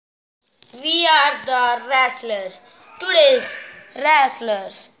We are the wrestlers. Today's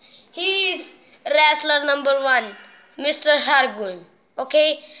wrestlers. He is wrestler number 1, Mr. Hargun.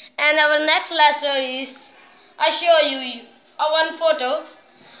 Okay, and our next wrestler is. I show you a one photo.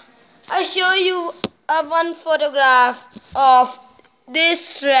 I show you a one photograph of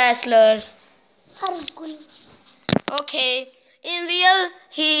this wrestler. Hargun. Okay, in real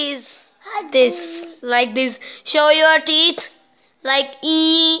he is this, like this. Show your teeth, like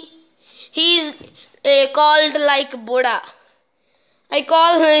E. He's called like Buddha. I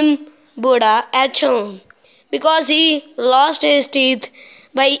call him Buddha at home because he lost his teeth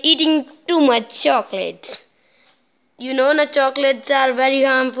by eating too much chocolates. You know, the chocolates are very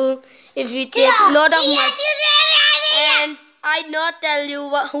harmful if you take a lot of much. And I not tell you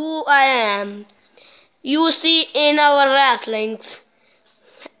who I am. You see in our wrestlings,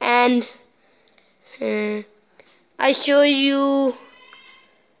 and I show you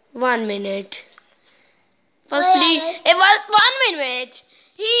 1 minute. Firstly, it was 1 minute.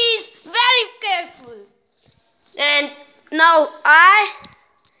 He is very careful. And now I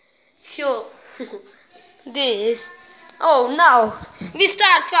show this. Oh, now we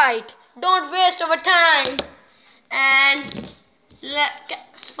start fight. Don't waste our time. And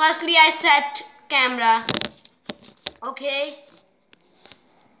firstly, I set camera. Okay.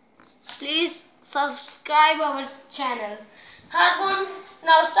 Please subscribe our channel. Hargun,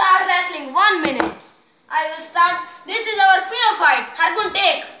 now start wrestling. 1 minute. I will start. This is our pillow fight. Hargun,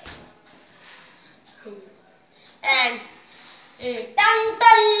 take. And tang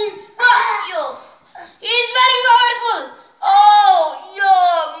tang. Yo. He is very powerful. Oh, yo,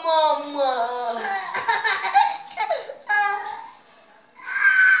 mama.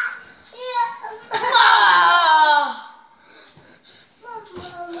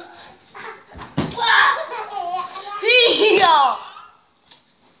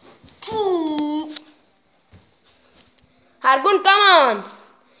 Hargun, come on.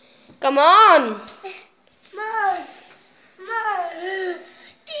 Come on.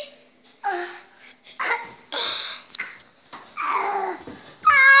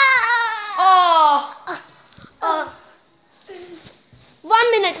 Oh.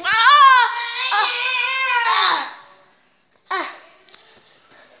 1 minute.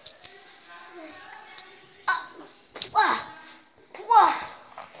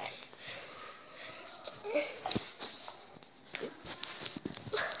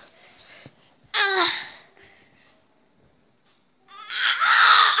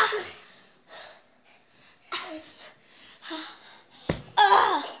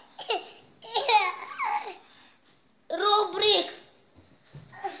 Rope break.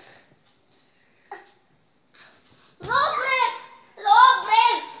 Rope break. Rope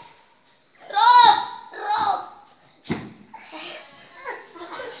break. Rope.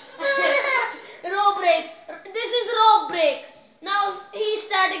 Rope break. This is rope break. Now he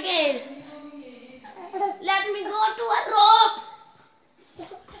start again. Let me go to a rope.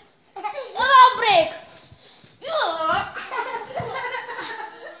 Rope break.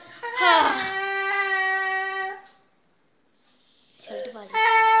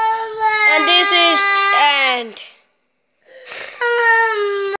 And this is end.